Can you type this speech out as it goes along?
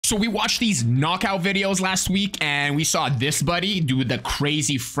So we watched these knockout videos last week and we saw this buddy do the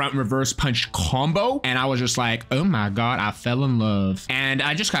crazy front reverse punch combo. And I was just like, oh my God, I fell in love. And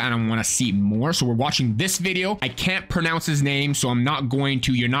I just kind of want to see more. So we're watching this video. I can't pronounce his name, so I'm not going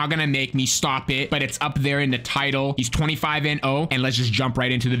to. You're not going to make me stop it, but it's up there in the title. He's 25-0, and let's just jump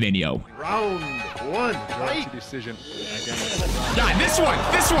right into the video. Round one, right? Decision. Yeah, this one.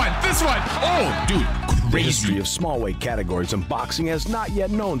 Oh, dude, The crazy. history of small weight categories in boxing has not yet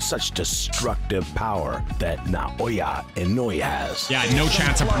known such destructive power that Naoya Inoue has. Yeah, no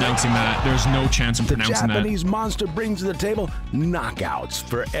chance of pronouncing that. There's no chance of The pronouncing that. Japanese monster brings to the table knockouts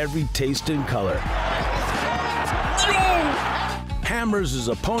for every taste and color. Hammers his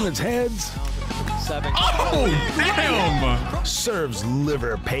opponent's heads. Oh, damn. Serves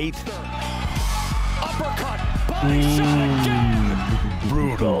liver pate.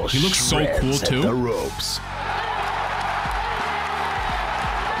 Brutal. He looks so cool, shreds at too. The ropes.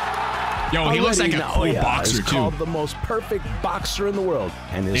 Yo, he looks like a cool Naoya boxer, is too. called the most perfect boxer in the world,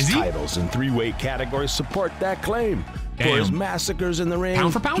 and his Is he? titles in three-weight categories support that claim. For Damn. his massacres in the ring,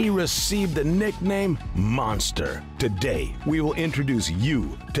 Pound for pound? he received the nickname Monster. Today, we will introduce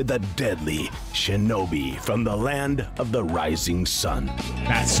you to the deadly shinobi from the land of the rising sun.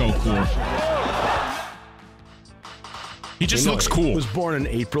 That's so cool. He just looks Inoue cool. was born on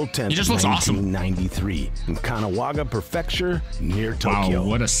April 10th, He just looks awesome. 1993 in Kanagawa Prefecture near Tokyo. Wow,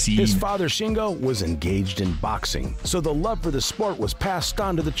 what a scene. His father Shingo was engaged in boxing, so the love for the sport was passed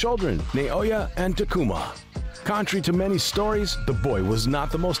on to the children, Naoya and Takuma. Contrary to many stories, the boy was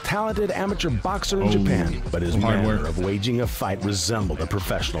not the most talented amateur boxer in Japan, but his hard manner work. of waging a fight resembled a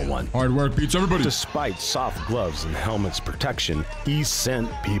professional one. Hard work beats everybody. Despite soft gloves and helmet's protection, he sent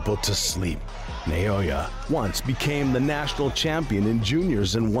people to sleep. Naoya once became the national champion in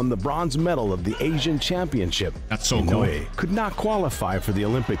juniors and won the bronze medal of the Asian Championship. That's so cool. Inoue could not qualify for the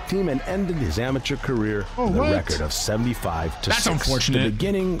Olympic team and ended his amateur career with a what? record of 75 to That's 6, unfortunate. the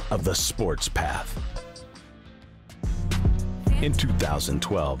beginning of the sports path. In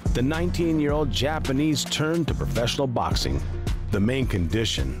 2012, the 19-year-old Japanese turned to professional boxing. The main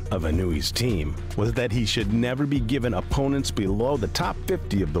condition of Inoue's team was that he should never be given opponents below the top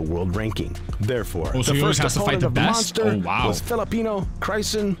 50 of the world ranking. Therefore, Oh, so the he always first has to fight opponent the of best? Monster Oh, wow. was Filipino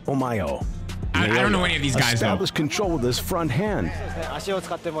Tyson Omayo. I don't know any of these guys, though. Established control with his front hand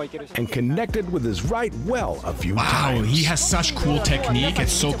and connected with his right well a few Wow, times. he has such cool technique.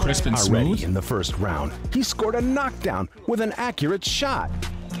 It's so crisp and Already smooth. in the first round, he scored a knockdown with an accurate shot.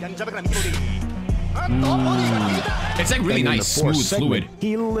 It's like really And in nice, the fourth smooth, segment, fluid.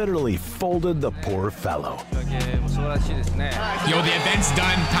 he literally folded the poor fellow. Yo, the event's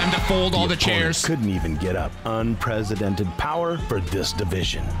done. Time to fold all the Opponent chairs. couldn't even get up. Unprecedented power for this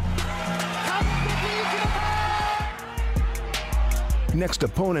division. Next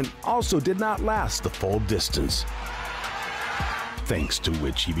opponent also did not last the full distance. Thanks to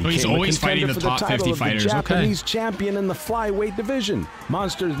which he became he's a always fighting contender the for top the title 50 of fighters. the Okay. Japanese champion in the flyweight division.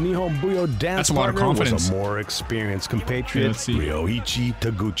 Monster's Nihon Buyo dance That's a lot of partner was confidence. a more experienced Yeah, compatriot, let's see. Ryoichi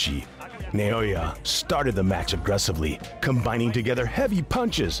Taguchi. Naoya started the match aggressively, combining together heavy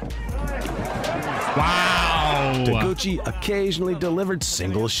punches. Wow. Taguchi occasionally delivered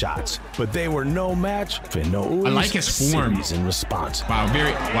single shots, but they were no match for Inoue's I like his form. series in response. Wow,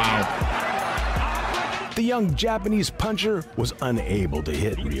 wow. The young Japanese puncher was unable to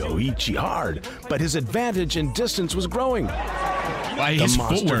hit Ryoichi hard, but his advantage in distance was growing. Wow, The his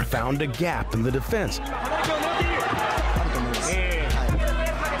monster footwork. found a gap in the defense.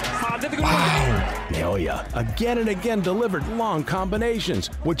 Wow. Naoya again and again delivered long combinations,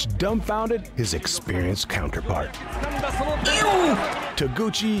 which dumbfounded his experienced counterpart.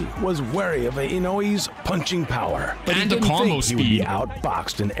 Taguchi was wary of Inoue's punching power, but he And the didn't combo think he would be speed.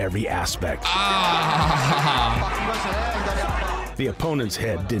 outboxed in every aspect. Ah. The opponent's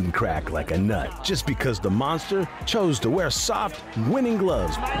head didn't crack like a nut just because the monster chose to wear soft, winning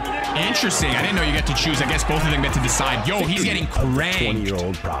gloves. Interesting. I didn't know you get to choose. I guess both of them get to decide. Yo, he's getting Of the cranked.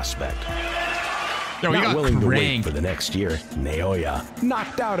 20-year-old prospect. Yo, he Not got willing to wait cranked. for the next year, Naoya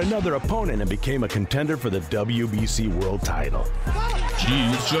knocked out another opponent and became a contender for the WBC world title.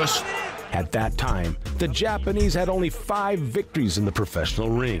 Jesus. At that time, the Japanese had only 5 victories in the professional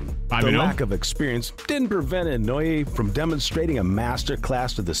ring. The 5-0? lack of experience didn't prevent Inoue from demonstrating a master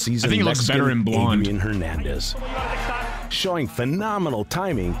class to the seasoned I think he looks Mexican better in blonde. Adrian Hernandez. Showing phenomenal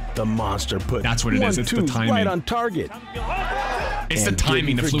timing, the monster put That's what it is, it's the 1-2s timing. right on target. It's the And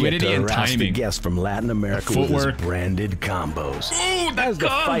timing, the didn't forget fluidity to and harass the timing. guest from Latin America The with his footwork. branded combos. Ooh, As the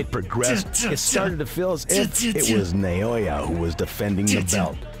fight progressed, it started to feel as if it was Naoya who was defending the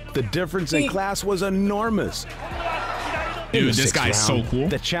belt. The difference in class was enormous. Dude, this guy's so cool.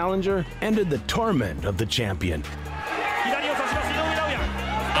 The challenger ended the torment of the champion.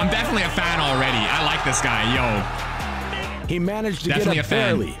 I'm definitely a fan already. I like this guy, yo. He managed to Definitely get a up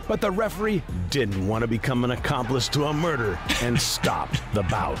fan. early, but the referee didn't want to become an accomplice to a murder and stopped the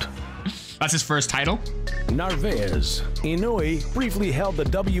bout. That's his first title. Naoya Inoue briefly held the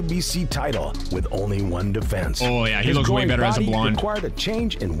WBC title with only one defense. Oh yeah, he His looks way growing better as a body blonde. required a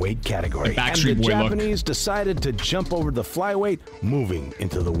change in weight category, The and Backstreet the Boy look. Japanese decided to jump over the flyweight, moving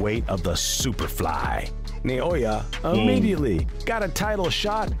into the weight of the superfly. Naoya immediately got a title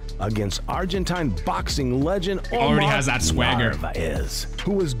shot against Argentine boxing legend Already has that swagger. Narvaez,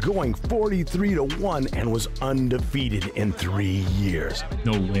 who was going 43-1 and was undefeated in 3 years.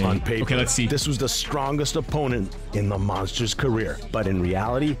 No way. On paper, Okay, let's see. this was the strongest opponent in the monster's career, but in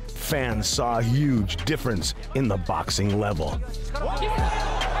reality, fans saw a huge difference in the boxing level.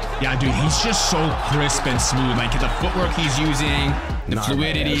 Yeah, dude, he's just so crisp and smooth. Like the footwork he's using, the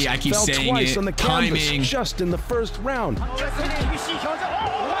fluidity, I keep fell saying twice it, on the canvas timing. just in the first round. What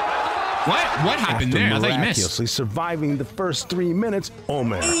happened After there? I thought you missed. miraculously surviving the first 3 minutes,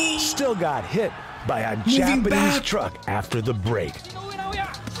 Omer still got hit by a Moving Japanese back. truck after the break.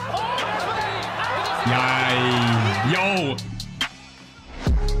 Yay. Yo.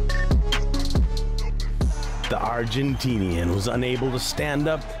 The Argentinian was unable to stand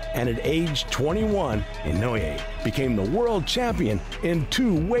up, and at age 21, Inoue became the world champion in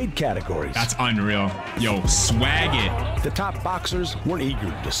 2 weight categories. That's unreal. Yo, swag it. The top boxers weren't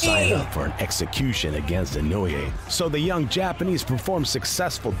eager to sign up for an execution against Inoue, so the young Japanese performed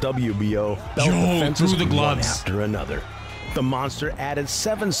successful WBO belt Yo, defenses through the one gloves. after another. The monster added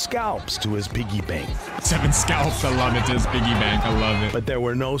 7 scalps to his piggy bank, 7 scalps. I love it. To his piggy bank. I love it. but there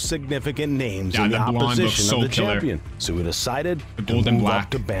were no significant names Yeah, in the the blonde looks opposition so of the killer. champion, so he decided to gold and move black. up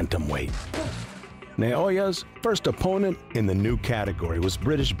to bantamweight. Naoya's first opponent in the new category was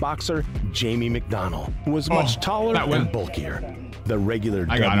British boxer Jamie McDonnell, who was much taller that win. and bulkier. The regular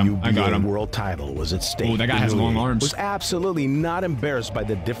I got him. I got WBA him. world title was at stake. Oh, that guy has long Inoue arms. was absolutely not embarrassed by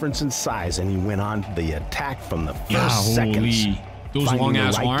the difference in size, and he went on the attack from the first Yeah, seconds. holy. Those Finding long the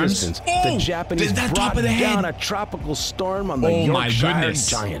ass right arms. distance, Oh, the Japanese that brought top of the head. down a tropical storm on the Oh my Yorkshire goodness.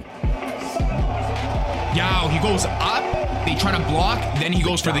 giant. Yo, he goes up. They try to block. Then he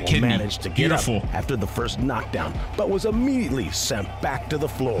goes for the McDowell kidney. managed to get Beautiful. up after the first knockdown, but was immediately sent back to the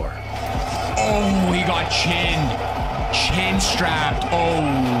floor. Oh, he got chinned. Chin strapped.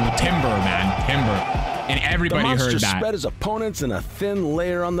 Oh, timber, man. Timber. And The everybody monster heard that. spread his opponents in a thin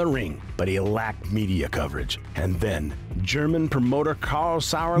layer on the ring, but he lacked media coverage. And then German promoter Karl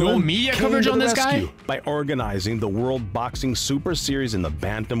Sauerland No media came coverage to on the this guy? rescue by organizing the World Boxing Super Series in the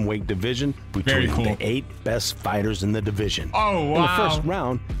bantamweight division Very between cool. the 8 best fighters in the division. Oh, In the wow. first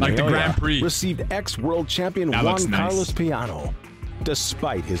round, Like the Naoya Grand Prix. received ex-world champion That Juan looks nice. Carlos Piano.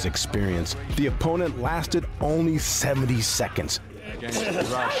 Despite his experience, the opponent lasted only 70 seconds.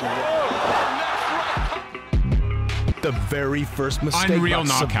 The very first mistake Unreal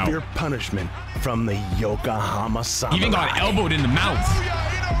brought knockout. severe punishment from the Yokohama Samurai. Even got elbowed in the mouth.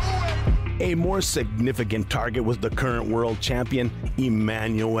 A more significant target was the current world champion,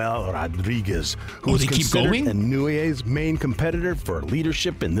 Emmanuel Rodriguez, who Oh, was they keep considered going? Inoue's main competitor for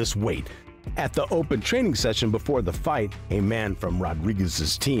leadership in this weight. At the open training session before the fight, a man from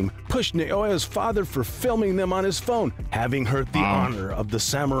Rodriguez's team pushed Naoya's father for filming them on his phone. Having hurt the honor of the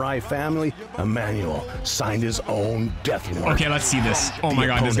samurai family, Emmanuel signed his own death warrant. Okay, let's see this. Oh The my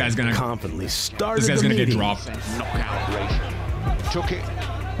god, this guy's opponent gonna confidently started this guy's the gonna get meeting. dropped. Took it,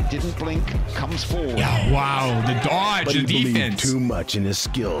 didn't blink, comes forward. Yeah, wow, the dodge, But the he believed defense. too much in his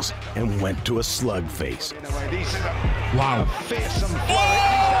skills and went to a slug face. Wow. Fearsome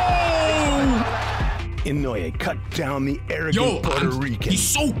Inoue cut down the arrogant Yo, Puerto Rican. he's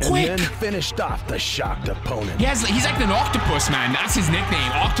so And quick. then finished off the shocked opponent. He's like an octopus, man. That's his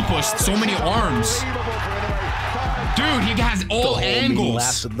nickname. Octopus, so many arms. Dude, he has The all whole meeting angles.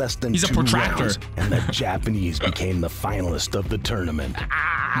 lasted less than He's a 2 protractor. rounds, and the Japanese became the finalist of the tournament.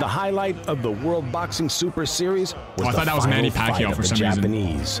 The highlight of the World Boxing Super Series was I the thought that was final Manny fight Pacquiao of for the some reason.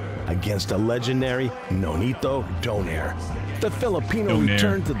 Japanese against a legendary Nonito Donaire. The Filipino Donaire.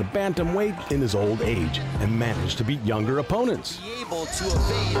 returned to the bantamweight in his old age and managed to beat younger opponents. able to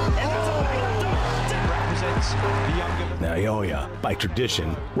evade. Represents the younger. Naoya, by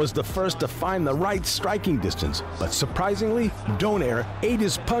tradition, was the first to find the right striking distance, but surprisingly, Donaire ate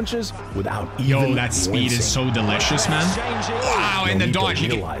his punches without even Yo, that speed wincing. is so delicious, man. Wow, and the Nonito dodge.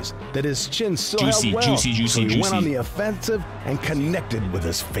 realized that his chin still Juicy, held well, juicy, so he juicy. went on the offensive and connected with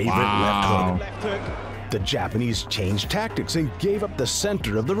his favorite Wow. left hook. the Japanese changed tactics and gave up the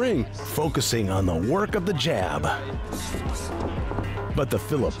center of the ring, focusing on the work of the jab. But the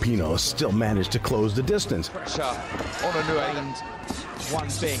Filipino still managed to close the distance. Pressure on Inoue. One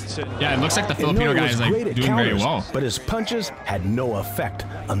bit. Yeah, it looks like the Filipino guy is like doing very well. But his punches had no effect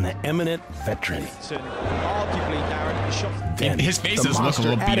on the eminent veteran. Arguably, Darren, shot. Then His faces the look a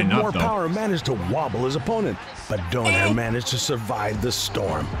little monster beaten added up, more though. power, managed to wobble his opponent, but Donaire managed to survive the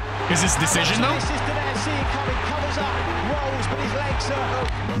storm. Is this decision though? This is the see it coming, covers up, rolls, but his legs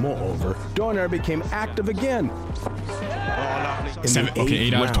are. Moreover, Donaire became active again. In the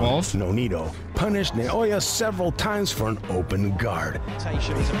 8 out of round, 12. Nonito punished Naoya several times for an open guard.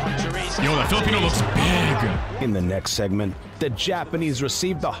 Yo, the Filipino looks big. In the next segment, the Japanese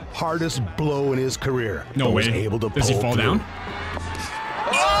received the hardest blow in his career. No but way. Was able to Does he pull fall through. down?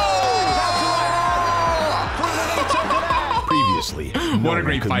 Previously, What no a one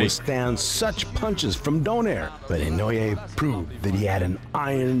great could fight. withstand such punches from Donaire, but Inoue proved that he had an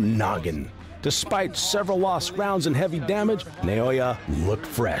iron noggin. Despite several lost rounds and heavy damage, Naoya looked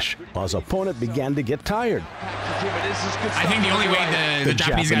fresh, while his opponent began to get tired. I think the only way the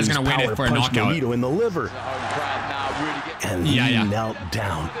Japanese guy's gonna win it for a power punched knockout. Nonito in the liver, and he knelt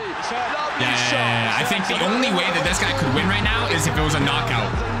down. Yeah. I think the only way that this guy could win right now is if it was a knockout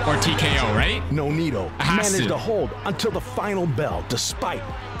or TKO, right? Nonito Has managed to to hold until the final bell, despite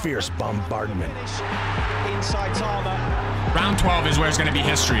fierce bombardment. Inside Tama. Round 12 is where it's gonna be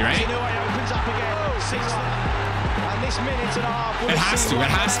history, right? Inoue opens up again. Sixth. And this minute and a half. It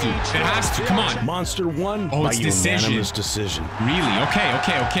has to. Come on. Monster won Oh, by it's decision. unanimous decision. Really?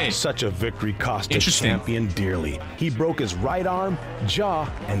 Okay. Such a victory cost the Interesting. champion dearly. He broke his right arm, jaw,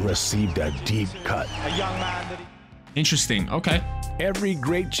 and received a deep cut. A young man that Interesting. Okay. Every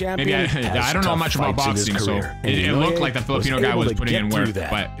great champion Maybe has I don't know tough much about fights in his boxing, so career, and it looked Inoue like the Filipino guy able was to putting get in through work,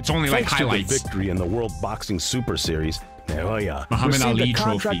 that. but it's only like Thanks to highlights. the victory in the World Boxing Super Series, Naoya Muhammad received Ali a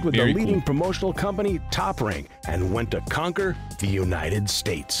contract trophy. with Very the leading cool. promotional company Top Rank and went to conquer the United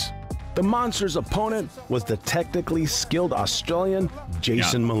States. The monster's opponent was the technically skilled Australian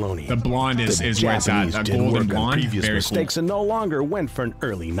Jason Maloney. The blonde is The where it's at. Japanese A didn't golden work on blonde. previous Very mistakes cool. and no longer went for an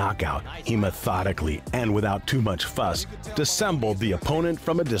early knockout. He methodically and without too much fuss dissembled the opponent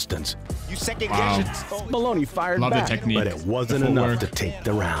from a distance. you second Wow. guess it. Maloney fired Love the back, technique, but it wasn't the enough footwork, to take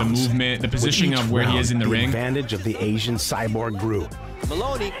the The rounds. movement, the With positioning each of where he is in the round, ring. advantage of the Asian cyborg grew.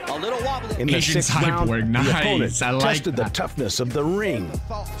 Maloney, a little wobbly. In the Asian sixth round, cyborg, the nice. opponent I like tested the that. toughness of the ring.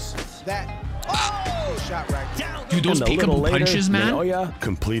 Shot right down. Dude, those And a little peekaboo later, punches, man. Naoya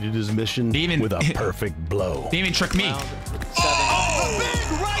completed his mission They even- with a perfect blow. They even trick me. Big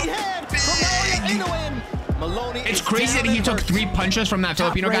right hand from Naoya Inoue. Maloney. It's is crazy down that he and took hurt. 3 punches from that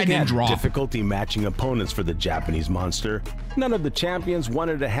Filipino guy Top and didn't rank had drop. difficulty matching opponents for the Japanese monster. None of the champions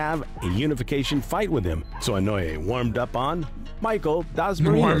wanted to have a unification fight with him, so Inoue warmed up on Michael Das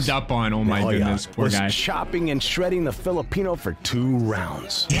Marinas. Warmed up on, oh my Naoya goodness, poor was guy. chopping and shredding the Filipino for 2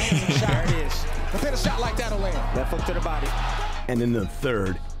 rounds. There it is. A shot like that'll land. Left hook to the body. And in the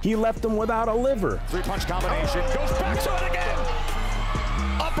third, he left him without a liver. 3-punch combination. Goes back to it again.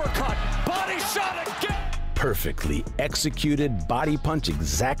 Uppercut. Body shot again. Perfectly executed body punch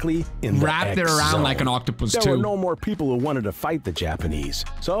exactly in the Wrapped it X around zone. like an octopus, There too. were no more people who wanted to fight the Japanese,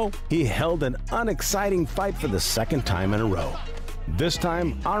 so he held an unexciting fight for the second time in a row. This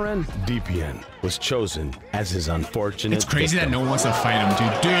time, Aren Deepian was chosen as his unfortunate It's crazy that victim. no one wants to fight him,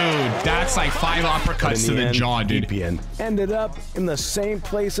 dude. Dude, that's like 5 But uppercuts to in the end, jaw, dude. Deepian ended up in the same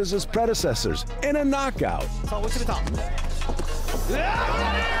place as his predecessors, in a knockout. Forward to the top.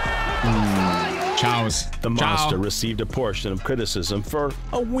 Chows. The Chow. monster received a portion of criticism for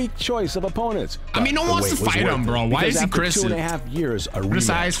a weak choice of opponents. I mean, no But one the wants to wait was fight worth him, it, bro. Why because is he after criticized? 2.5 years, a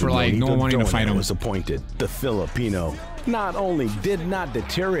Criticized rematch for, with like, no one Nonito wanting to Donaire fight him. was appointed. The Filipino not only did not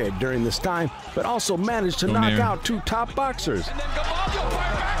deteriorate during this time, but also managed to knock Donaire. out 2 top boxers.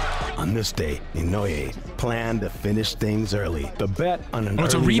 On this day, Inoue planned to finish things early. The bet on an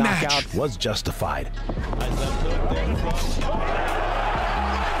it's a early rematch. knockout was justified.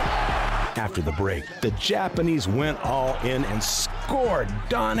 After the break, the Japanese went all in and scored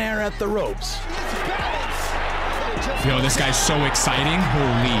Donaire at the ropes. Yo, this guy's so exciting.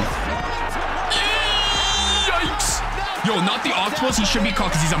 Holy. Yikes. Yo, not the octopus. He should be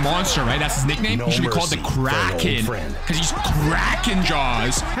called, because he's a monster, right? That's his nickname. No He should be called the mercy for an old Kraken, friend. because he's cracking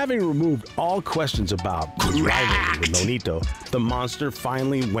jaws. Having removed all questions about his rivalry with Nonito, the monster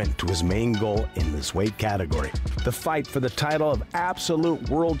finally went to his main goal in this weight category. The fight for the title of absolute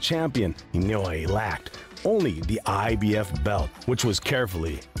world champion. Inoue lacked only the IBF belt, which was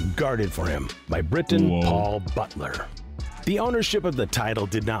carefully guarded for him by Briton Whoa. Paul Butler. The ownership of the title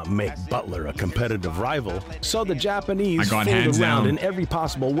did not make Butler a competitive rival, so the Japanese fooled around in every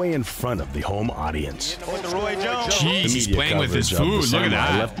possible way in front of the home audience. Jeez, he's playing with his food. Look at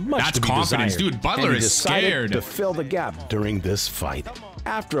that. That's confidence. Dude, Butler is scared to fill the gap during this fight.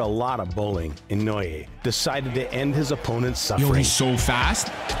 After a lot of bowling, Inoue decided to end his opponent's suffering. Yo, he's so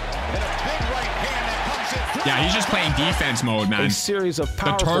fast. Yeah, he's just playing defense mode, man. A series of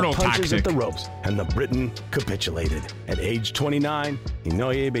powerful punches at the ropes, and the Briton capitulated. At age 29,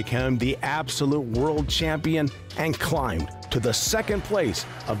 Inoue became the absolute world champion and climbed to the second place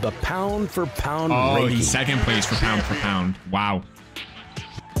of the pound-for-pound ranking. He's second place for pound. Wow.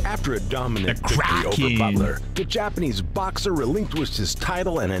 After a dominant victory over Butler, the Japanese boxer relinquished his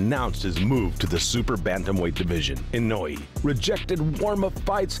title and announced his move to the super bantamweight division. Inoue rejected warm-up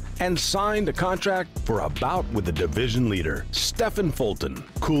fights and signed a contract for a bout with the division leader, Stephen Fulton.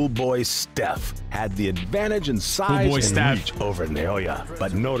 Cool Boy Steph had the advantage in size and reach over Naoya,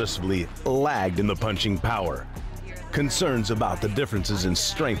 but noticeably lagged in the punching power. Concerns about the differences in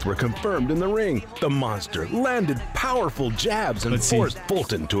strength were confirmed in the ring. The monster landed powerful jabs and forced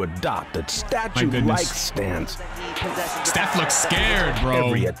Fulton to adopt a statue-like stance. Steph looks scared, bro.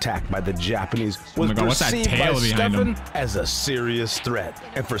 Every attack by the Japanese was perceived by Stephen as a serious threat,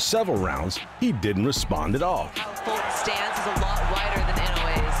 and for several rounds, he didn't respond at all. Fulton's stance is a lot wider than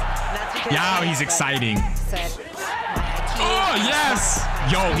Inoue's. Yeah, he's exciting. Oh, yes!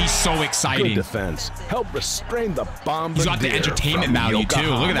 Yo, he's so exciting. Good defense. Help restrain the bomb. He's got the entertainment value, too.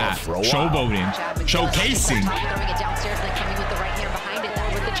 Look at that. Showboating. Showcasing.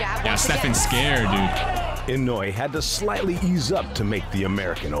 Yeah, Stephen's scared, dude. Inoue had to slightly ease up to make the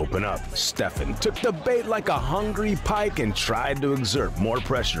American open up. Stephen took the bait like a hungry pike and tried to exert more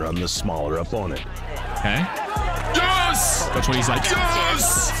pressure on the smaller opponent. Okay. Yes! That's what he's like.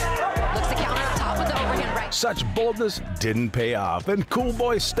 Yes! Such boldness didn't pay off, and Cool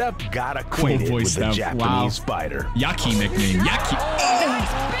Boy Steph got acquainted with the Japanese fighter. Yucky nickname. Yucky.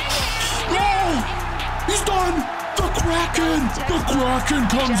 Oh! He's done! The Kraken! The Kraken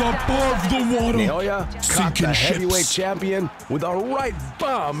comes above the water. Naoya caught the heavyweight champion with a right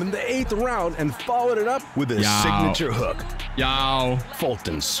bomb in the 8th round and followed it up with his signature hook. Yo.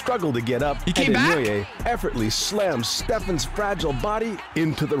 Fulton struggled to get up, he came back? Inoue effortlessly slammed Stephen's fragile body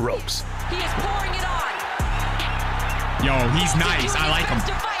into the ropes. He is pouring it on. Yo, he's nice. I like him.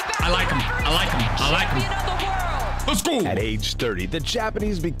 I like him. I like him. I like him. Let's go. At age 30, the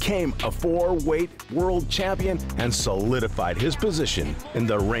Japanese became a 4-weight world champion and solidified his position in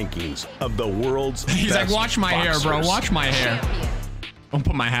the rankings of the world's He's best like, watch my boxers. hair, bro. Watch my hair. Don't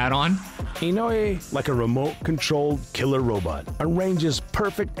put my hat on. Inoue, like a remote-controlled killer robot, arranges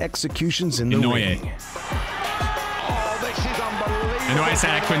perfect executions in the ring. I know I said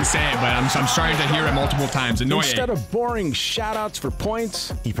I couldn't say it, but I'm starting to hear it multiple times. Instead of boring shout-outs for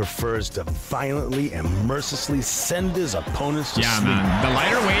points, he prefers to violently and mercilessly send his opponents to sleep. Man. The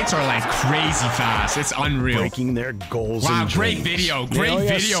lighter weights are like crazy fast. It's unreal. Breaking their goals and dreams. Great video. Great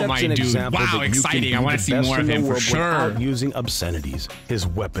video, my dude. Wow, exciting. I want to see more of him for sure. Using obscenities. His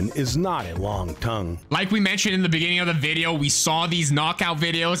weapon is not a long tongue. Like we mentioned in the beginning of the video, we saw these knockout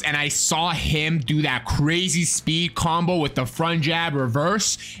videos, and I saw him do that crazy speed combo with the front jab,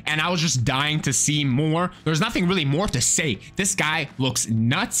 reverse, and I was just dying to see more. There's nothing really more to say. This guy looks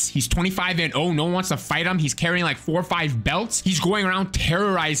nuts. He's 25-0. No one wants to fight him. He's carrying like 4 or 5 belts. He's going around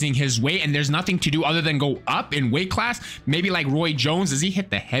terrorizing his weight, and there's nothing to do other than go up in weight class. Maybe like Roy Jones. Does he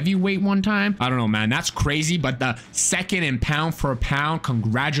hit the heavyweight one time? I don't know, man. That's crazy. But the second in pound for pound,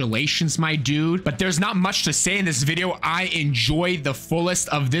 congratulations, my dude. But there's not much to say in this video. I enjoyed the fullest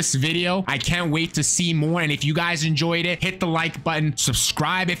of this video. I can't wait to see more. And if you guys enjoyed it, hit the like button,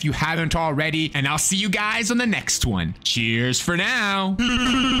 subscribe if you haven't already, and I'll see you guys on the next one. Cheers for now.